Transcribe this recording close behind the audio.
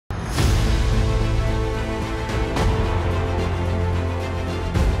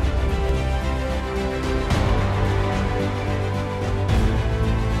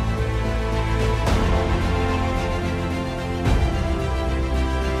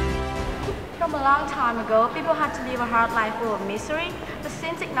From a long time ago, people had to live a hard life full of misery, but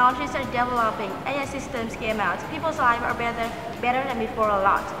since technologies are developing, AI systems came out, people's lives are better than before a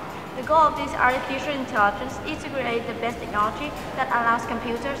lot. The goal of this artificial intelligence is to create the best technology that allows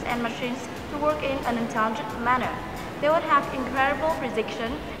computers and machines to work in an intelligent manner. They would have incredible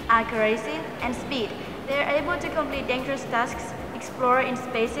precision, accuracy, and speed. They are able to complete dangerous tasks, explore in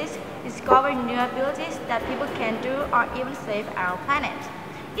spaces, discover new abilities that people can do, or even save our planet.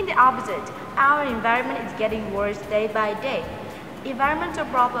 In the opposite, our environment is getting worse day by day. Environmental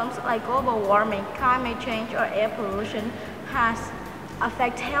problems like global warming, climate change, or air pollution has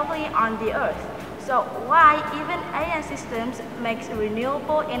effect heavily on the Earth. So why even AI systems makes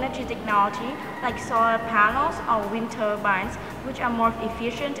renewable energy technology like solar panels or wind turbines, which are more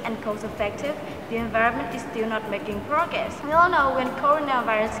efficient and cost-effective, the environment is still not making progress. We all know when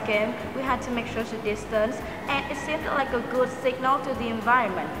coronavirus came, we had to make social distance, and it seemed like a good signal to the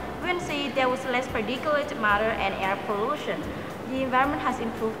environment. We can see there was less particulate matter and air pollution. The environment has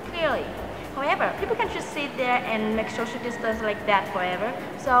improved clearly. However, people can just sit there and make social distance like that forever.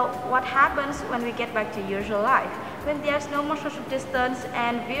 So what happens when we get back to usual life? When there's no more social distance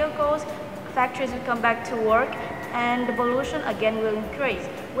and vehicles, factories will come back to work and the pollution again will increase.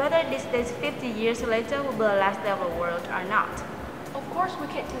 Whether this is 50 years later will be the last day of the world or not. Of course, we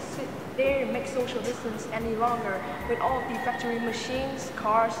can't just sit there and make social distance any longer when all the factory machines,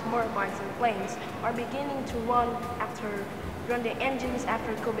 cars, motorbikes, and planes are beginning to run the engines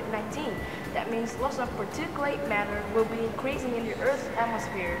after COVID-19. That means loss of particulate matter will be increasing in the Earth's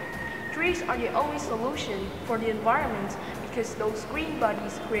atmosphere. Trees are the only solution for the environment because those green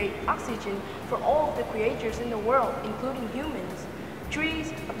bodies create oxygen for all of the creatures in the world, including humans.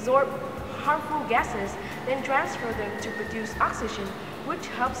 Trees absorb harmful gases, then transfer them to produce oxygen, which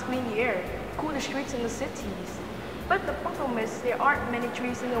helps clean the air, cool the streets in the cities. But the problem is there aren't many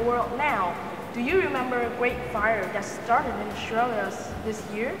trees in the world now. Do you remember a great fire that started in Australia this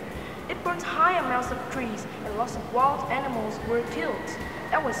year? It burned high amounts of trees and lots of wild animals were killed.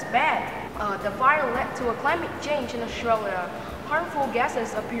 That was bad. The fire led to a climate change in Australia. Harmful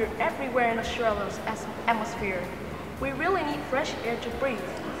gases appear everywhere in Australia's atmosphere. We really need fresh air to breathe.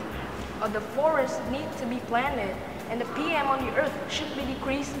 The forests need to be planted and the PM on the earth should be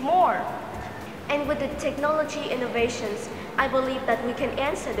decreased more. And with the technology innovations, I believe that we can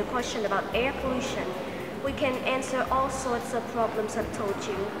answer the question about air pollution. We can answer all sorts of problems I've told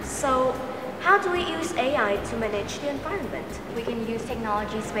you. So, how do we use AI to manage the environment? We can use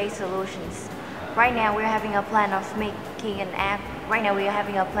technology-based solutions. Right now, we're having a plan of making an app. Right now, we are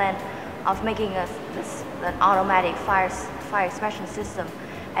having a plan of making an automatic fire extraction system.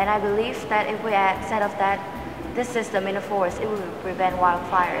 And I believe that if we set up this system in the forest, it will prevent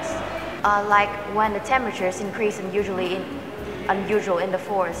wildfires. Like when the temperatures increase unusual in the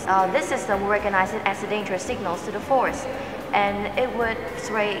forest, this system will recognize it as a dangerous signals to the forest, and it would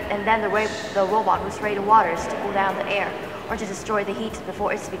spray, and then the robot would spray the waters to cool down the air or to destroy the heat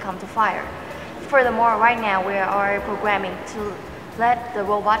before it's become to fire. Furthermore, right now we are programming to let the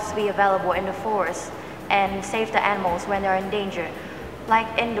robots be available in the forest and save the animals when they're in danger. Like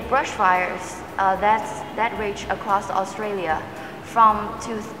in the brush fires that raged across Australia from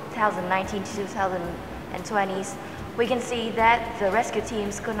 2019 to 2020s, we can see that the rescue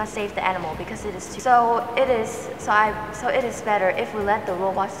teams could not save the animal because it is too. So it is better if we let the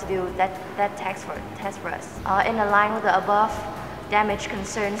robots do that task for us. In line with the above damage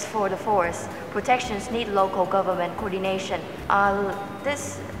concerns for the forest, protections need local government coordination.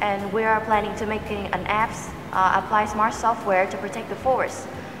 And we are planning to make an apps apply smart software to protect the forest.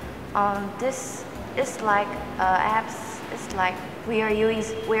 This is like apps. It's like we are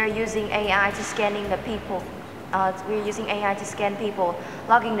using AI to scanning the people. We're using AI to scan people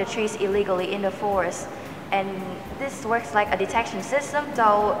logging the trees illegally in the forest, and this works like a detection system.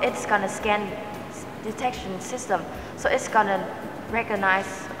 So it's gonna scan detection system. So it's gonna recognize.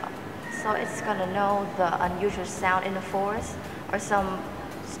 So it's gonna know the unusual sound in the forest or some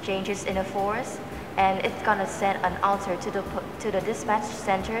changes in the forest, and it's gonna send an alert to the dispatch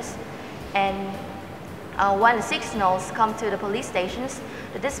centers. And when the signals come to the police stations,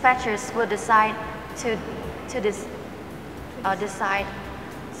 the dispatchers will decide to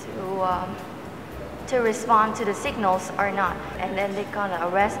respond to the signals or not, and then they're gonna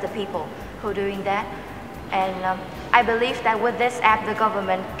arrest the people who are doing that. And I believe that with this app, the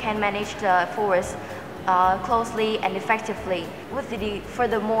government can manage the forest closely and effectively.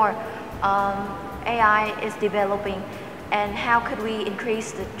 Furthermore, AI is developing, and how could we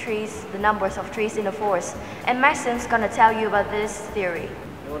increase the numbers of trees in the forest? And Maxim's gonna tell you about this theory.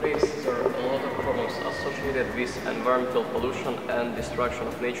 Nowadays, there are a lot of problems associated with environmental pollution and destruction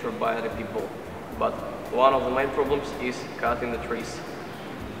of nature by other people. But one of the main problems is cutting the trees.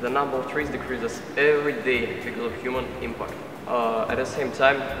 The number of trees decreases every day because of human impact. At the same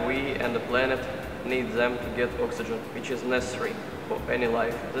time, we and the planet need them to get oxygen, which is necessary for any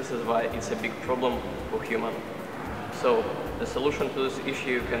life. This is why it's a big problem for human. So the solution to this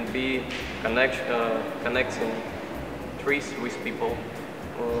issue can be connecting trees with people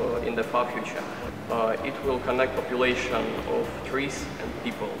in the far future. It will connect population of trees and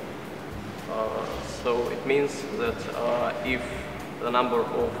people. So it means that if the number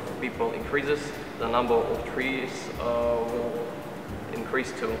of people increases, the number of trees will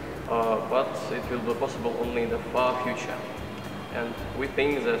increase too. But it will be possible only in the far future. And we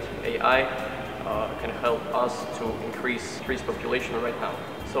think that AI can help us to increase trees population right now.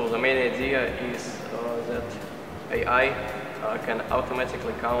 So the main idea is that AI can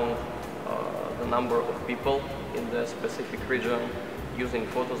automatically count the number of people in the specific region using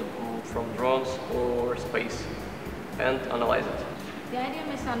photos from drones or space and analyze it. The idea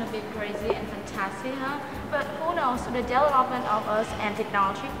may sound a bit crazy and fantastic, huh? But who knows, through the development of us and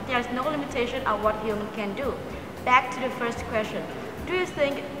technology, there is no limitation of what humans can do. Back to the first question. Do you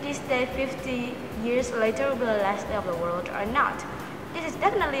think this day 50 years later will be the last day of the world or not? This is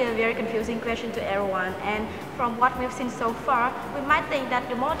definitely a very confusing question to everyone, and from what we've seen so far, we might think that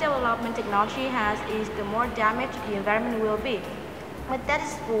the more development technology has is the more damage the environment will be. But that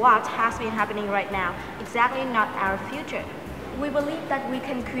is what has been happening right now, exactly not our future. We believe that we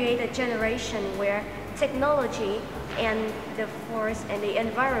can create a generation where technology and the forest and the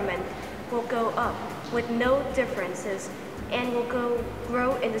environment will go up with no differences and will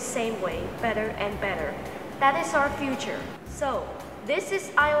grow in the same way, better and better. That is our future. So, this is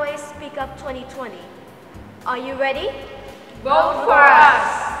ILA Speak Up 2020. Are you ready? Vote for us!